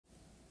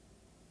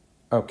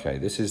Okay,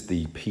 this is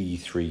the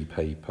P3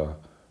 paper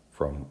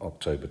from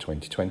October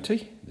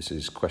 2020. This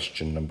is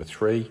question number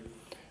 3.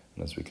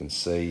 And as we can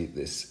see,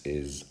 this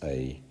is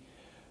a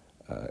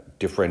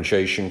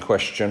differentiation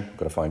question. I've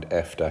got to find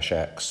f dash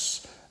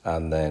x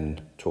and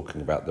then talking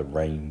about the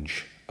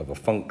range of a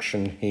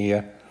function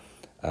here.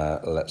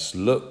 Let's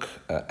look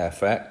at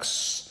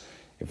fx.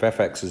 If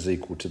fx is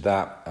equal to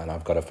that and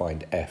I've got to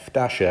find f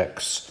dash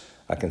x,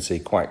 I can see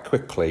quite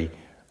quickly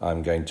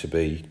I'm going to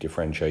be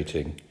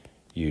differentiating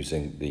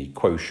using the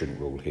quotient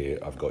rule here.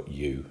 I've got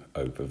u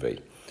over v.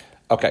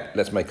 Okay,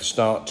 let's make a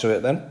start to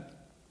it then.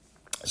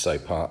 So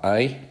part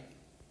A,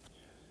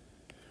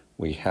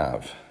 we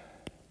have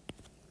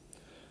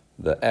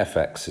that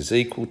fx is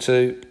equal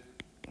to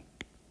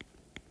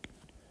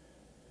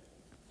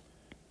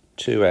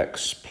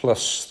 2x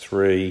plus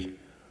 3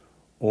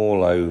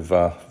 all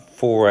over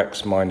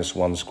 4x minus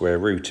 1 square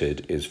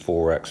rooted is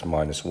 4x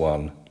minus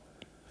 1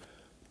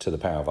 to the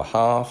power of a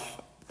half.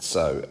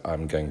 So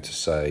I'm going to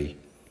say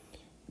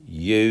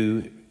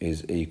u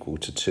is equal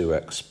to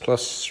 2x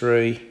plus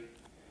 3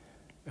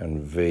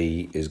 and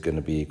v is going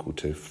to be equal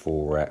to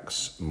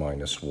 4x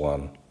minus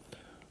 1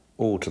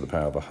 all to the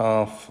power of a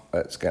half.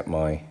 Let's get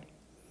my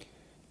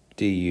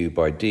du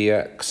by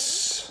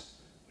dx,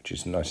 which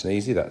is nice and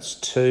easy, that's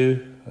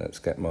 2. Let's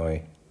get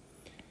my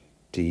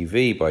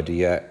dv by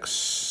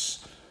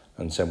dx,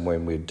 and so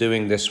when we're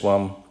doing this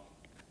one,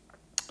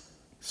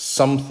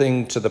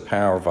 something to the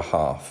power of a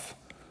half.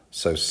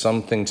 So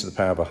something to the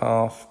power of a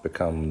half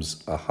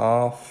becomes a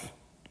half.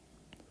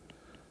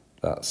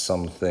 That's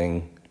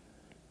something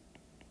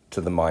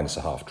to the minus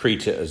a half.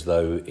 Treat it as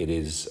though it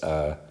is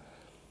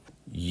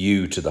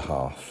u to the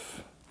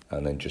half,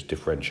 and then just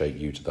differentiate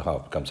u to the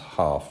half, becomes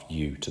half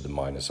u to the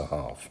minus a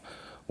half.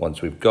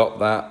 Once we've got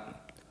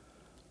that,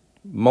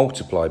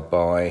 multiplied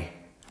by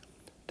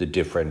the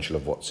differential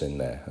of what's in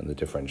there, and the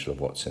differential of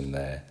what's in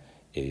there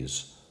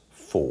is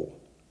 4.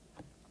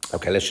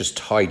 Okay, let's just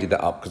tidy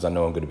that up because I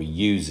know I'm going to be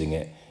using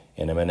it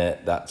in a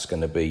minute. That's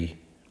going to be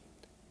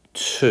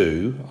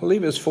 2. I'll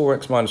leave it as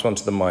 4x minus 1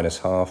 to the minus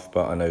half,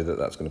 but I know that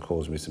that's going to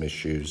cause me some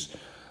issues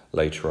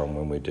later on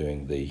when we're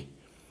doing the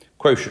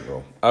quotient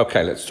rule.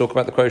 Okay, let's talk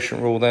about the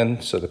quotient rule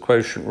then. So the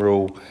quotient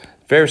rule,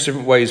 various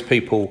different ways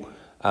people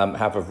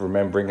have of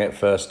remembering it,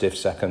 first, if,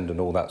 second,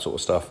 and all that sort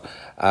of stuff.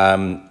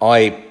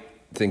 I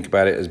think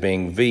about it as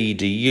being v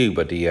du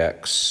by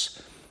dx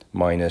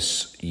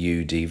minus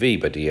u dv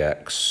by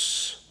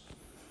dx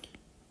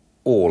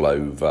all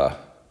over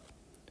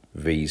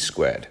v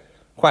squared.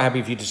 Quite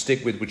happy for you to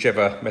stick with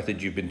whichever method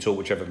you've been taught,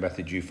 whichever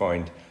method you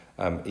find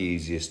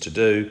easiest to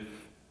do.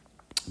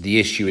 The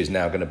issue is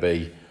now going to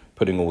be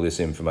putting all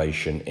this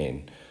information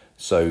in.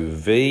 So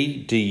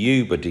v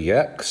du by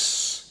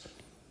dx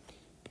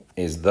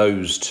is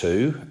those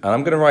two, and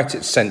I'm going to write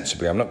it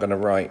sensibly. I'm not going to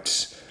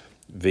write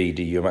v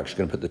du, I'm actually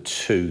going to put the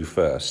 2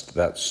 first.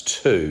 That's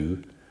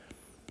 2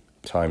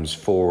 times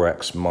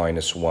 4x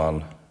minus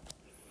 1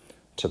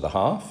 to the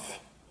half,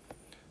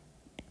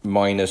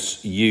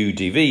 minus u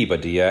dv by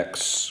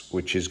dx,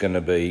 which is going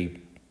to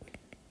be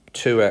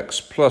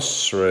 2x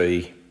plus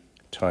 3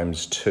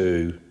 times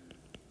 2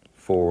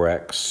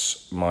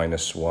 4x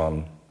minus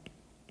 1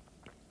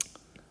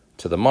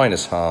 to the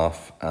minus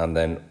half, and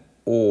then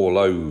all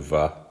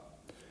over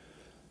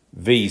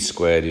v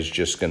squared is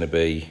just going to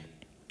be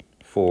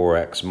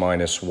 4x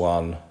minus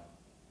 1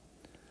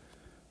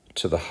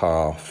 to the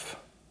half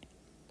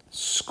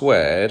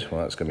squared.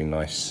 Well, that's going to be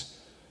nice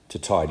to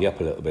tidy up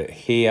a little bit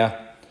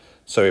here.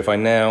 So if I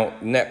now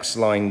next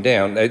line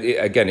down,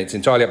 again, it's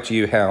entirely up to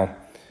you how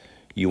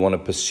you want to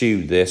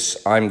pursue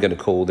this. I'm going to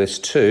call this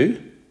 2,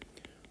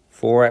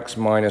 4x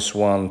minus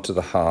 1 to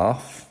the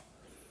half,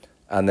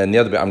 and then the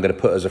other bit I'm going to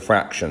put as a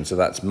fraction. So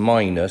that's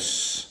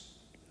minus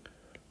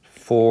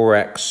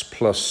 4x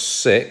plus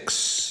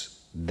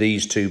 6,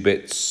 these two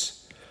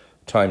bits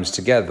times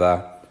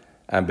together.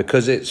 And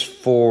because it's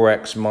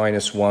 4x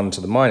minus 1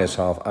 to the minus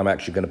half, I'm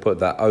actually going to put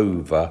that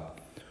over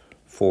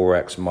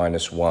 4x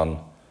minus 1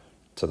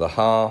 to the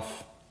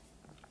half.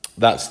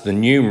 That's the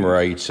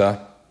numerator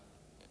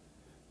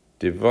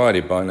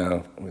divided by,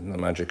 now with the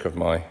magic of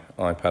my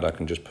iPad I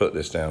can just put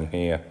this down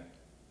here,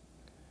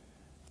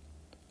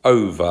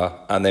 over,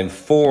 and then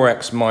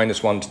 4x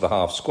minus 1 to the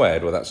half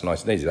squared. Well, that's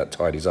nice and easy, that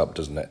tidies up,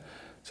 doesn't it?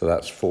 So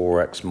that's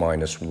 4x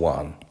minus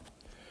 1.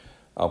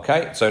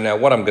 Okay, so now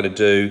what I'm going to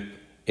do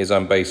is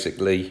I'm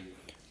basically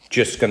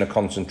just going to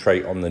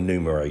concentrate on the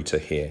numerator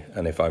here,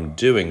 and if I'm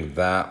doing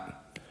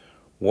that,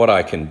 what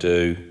I can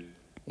do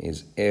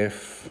is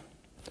if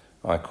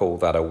I call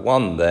that a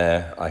 1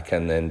 there, I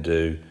can then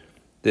do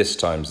this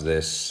times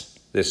this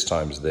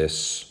times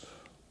this,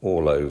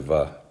 all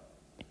over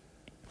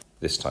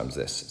this times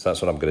this. So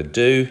that's what I'm going to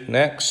do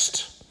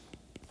next.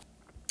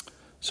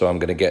 So I'm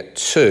going to get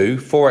 2,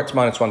 4x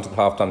minus 1 to the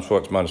half times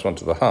 4x minus 1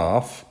 to the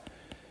half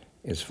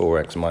is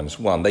 4x minus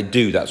 1. They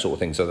do that sort of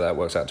thing, so that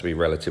works out to be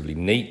relatively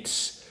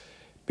neat.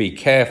 Be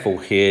careful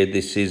here,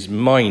 this is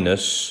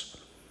minus,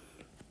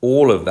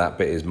 all of that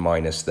bit is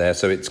minus there,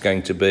 so it's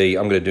going to be,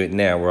 I'm going to do it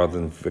now rather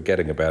than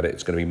forgetting about it,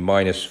 it's going to be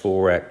minus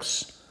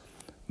 4x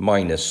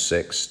minus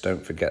 6.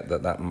 Don't forget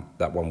that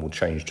that one will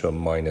change to a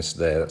minus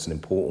there. That's an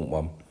important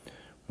one.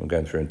 I'm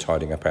going through and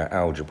tidying up our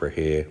algebra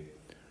here.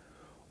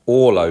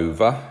 All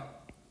over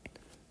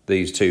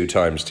these two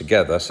times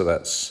together, so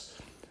that's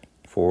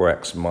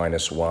 4x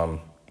minus 1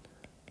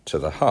 to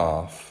the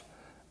half.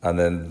 And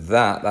then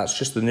that's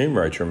just the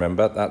numerator,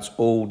 remember. That's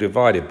all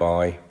divided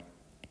by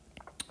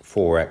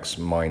 4x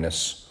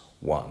minus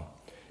 1.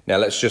 Now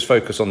let's just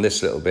focus on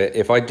this little bit.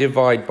 If I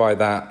divide by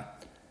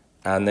that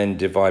and then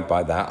divide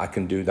by that, I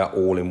can do that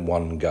all in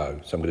one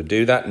go. So I'm going to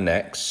do that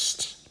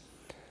next.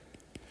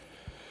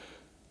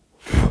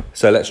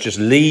 So let's just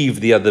leave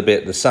the other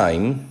bit the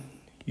same.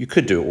 You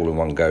could do it all in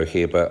one go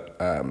here, but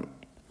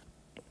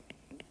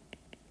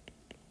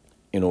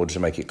in order to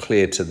make it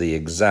clear to the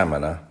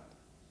examiner,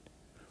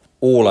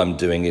 all I'm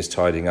doing is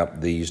tidying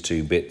up these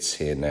two bits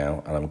here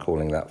now, and I'm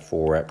calling that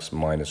 4x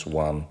minus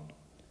 1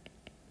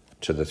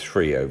 to the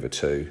 3 over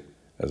 2,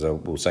 as I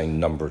will say a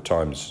number of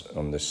times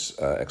on this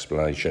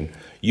explanation.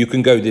 You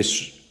can go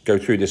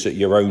through this at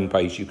your own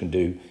pace. You can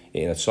do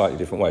it in a slightly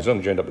different way. As long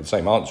as you end up with the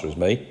same answer as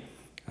me,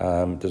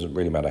 it doesn't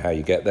really matter how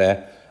you get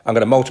there. I'm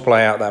going to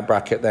multiply out that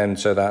bracket then,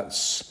 so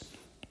that's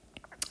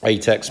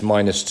 8x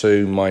minus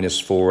 2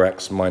 minus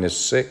 4x minus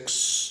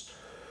 6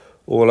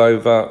 all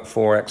over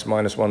 4x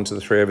minus 1 to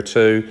the 3 over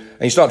 2.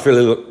 And you start to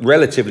feel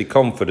relatively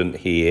confident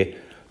here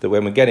that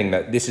when we're getting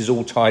that, this is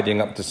all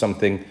tidying up to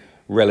something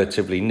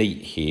relatively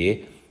neat here.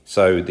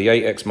 So the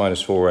 8x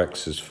minus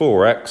 4x is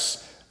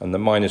 4x, and the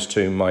minus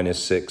 2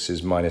 minus 6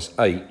 is minus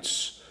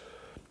 8,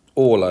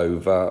 all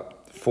over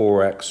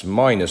 4x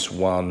minus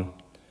 1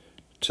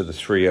 to the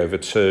 3 over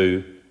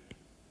 2.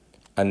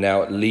 And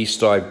now at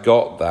least I've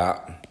got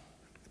that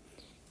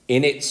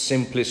in its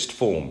simplest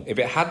form. If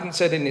it hadn't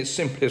said in its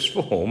simplest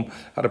form,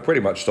 I'd have pretty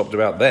much stopped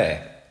about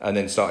there and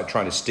then started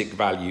trying to stick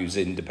values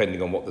in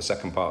depending on what the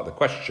second part of the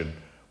question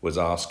was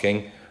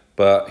asking.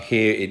 But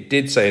here it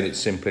did say in its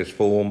simplest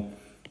form,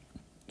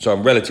 so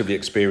I'm relatively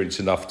experienced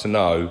enough to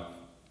know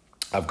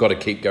I've got to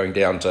keep going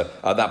down to,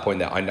 at that point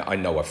there, I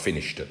know I've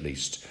finished at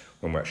least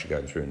when we're actually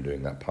going through and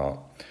doing that part.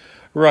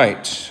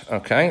 Right,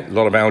 okay, a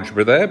lot of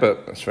algebra there,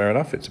 but that's fair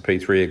enough. It's a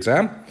P3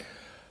 exam.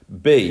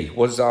 B,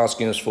 what is it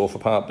asking us for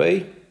part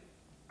B?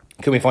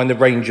 Can we find the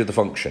range of the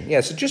function?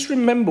 Yeah, so just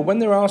remember when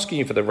they're asking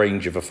you for the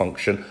range of a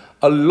function,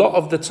 a lot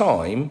of the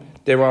time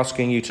they're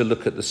asking you to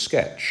look at the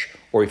sketch,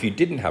 or if you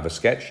didn't have a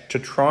sketch, to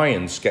try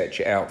and sketch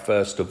it out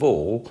first of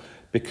all,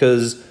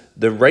 because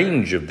the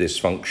range of this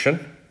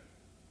function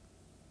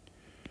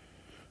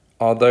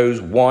are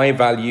those y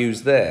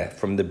values there.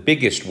 From the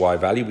biggest y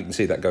value, we can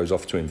see that goes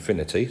off to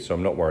infinity, so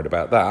I'm not worried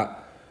about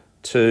that,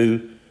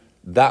 to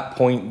that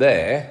point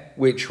there,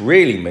 which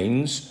really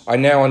means I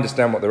now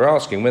understand what they're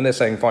asking. When they're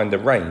saying find the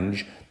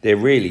range, they're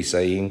really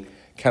saying,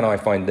 can I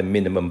find the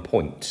minimum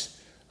point?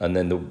 And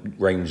then the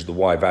range the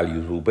y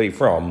values will be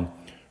from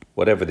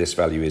whatever this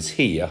value is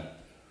here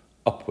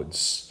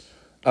upwards.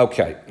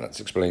 Okay, let's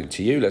explain it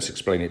to you. Let's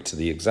explain it to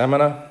the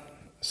examiner.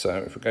 So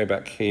if we go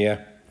back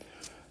here,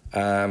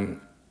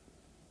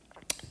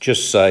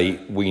 just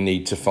say we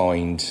need to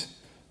find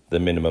the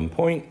minimum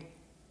point.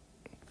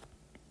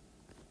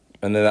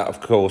 And then that, of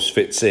course,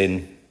 fits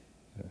in.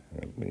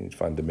 We need to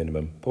find the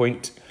minimum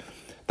point.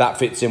 That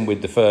fits in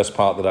with the first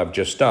part that I've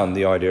just done,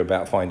 the idea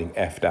about finding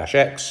f dash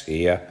x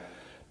here,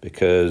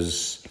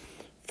 because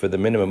for the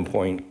minimum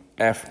point,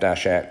 f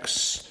dash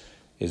x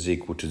is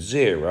equal to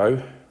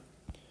 0,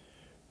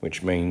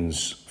 which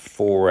means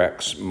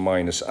 4x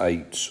minus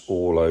 8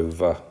 all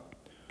over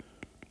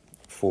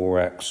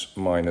 4x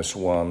minus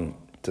 1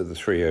 to the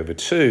 3 over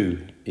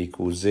 2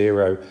 equals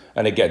 0.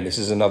 And again, this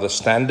is another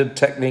standard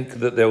technique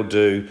that they'll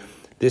do.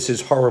 This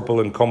is horrible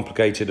and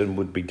complicated and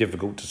would be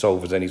difficult to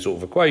solve as any sort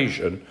of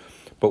equation.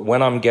 But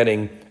when I'm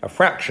getting a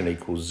fraction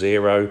equals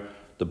 0,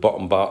 the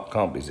bottom part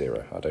can't be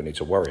 0. I don't need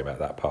to worry about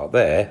that part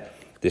there.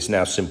 This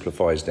now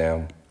simplifies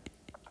down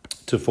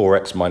to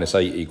 4x minus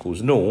 8 equals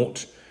 0,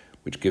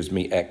 which gives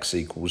me x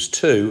equals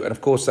 2. And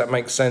of course, that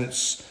makes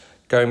sense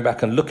going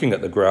back and looking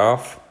at the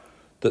graph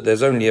that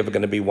there's only ever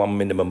going to be one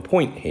minimum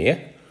point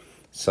here.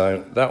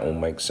 So that all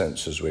makes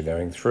sense as we're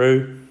going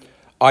through.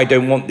 I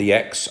don't want the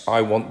x,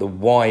 I want the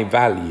y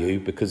value,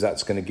 because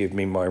that's going to give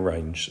me my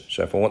range.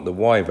 So if I want the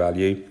y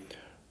value,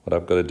 what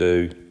I've got to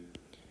do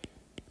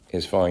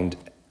is find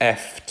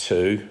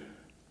f2,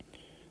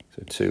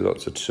 so 2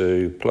 lots of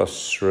 2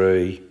 plus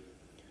 3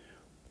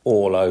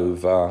 all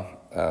over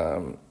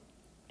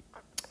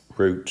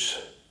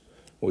root,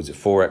 what is it,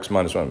 4x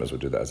minus 1, I might as well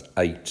do that as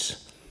 8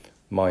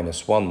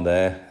 minus 1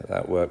 there.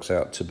 That works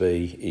out to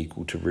be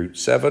equal to root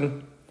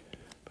 7.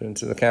 Put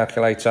into the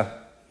calculator.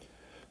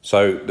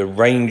 So the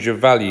range of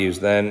values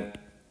then,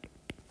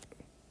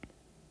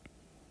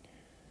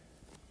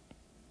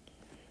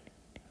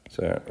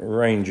 so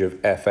range of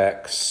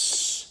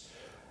fx,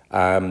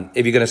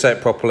 if you're going to say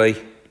it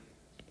properly,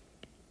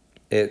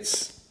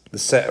 it's the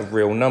set of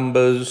real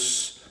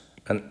numbers,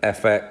 and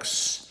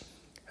fx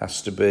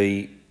has to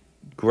be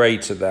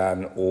greater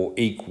than or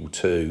equal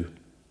to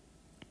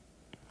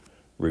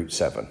root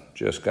 7.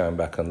 Just going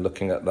back and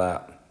looking at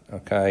that,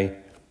 okay?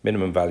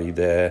 minimum value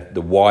there.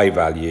 The y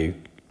value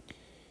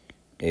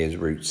is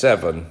root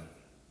 7.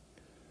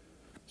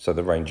 So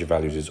the range of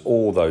values is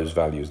all those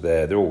values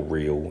there. They're all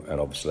real and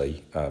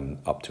obviously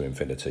up to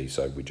infinity.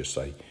 So we just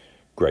say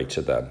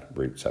greater than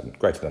root 7,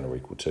 greater than or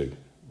equal to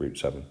root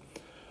 7.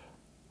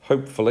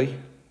 Hopefully,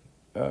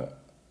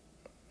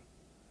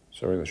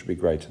 sorry, that should be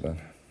greater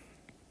than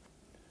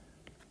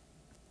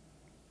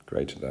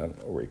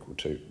or equal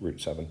to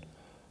root 7.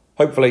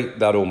 Hopefully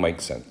that all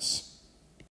makes sense.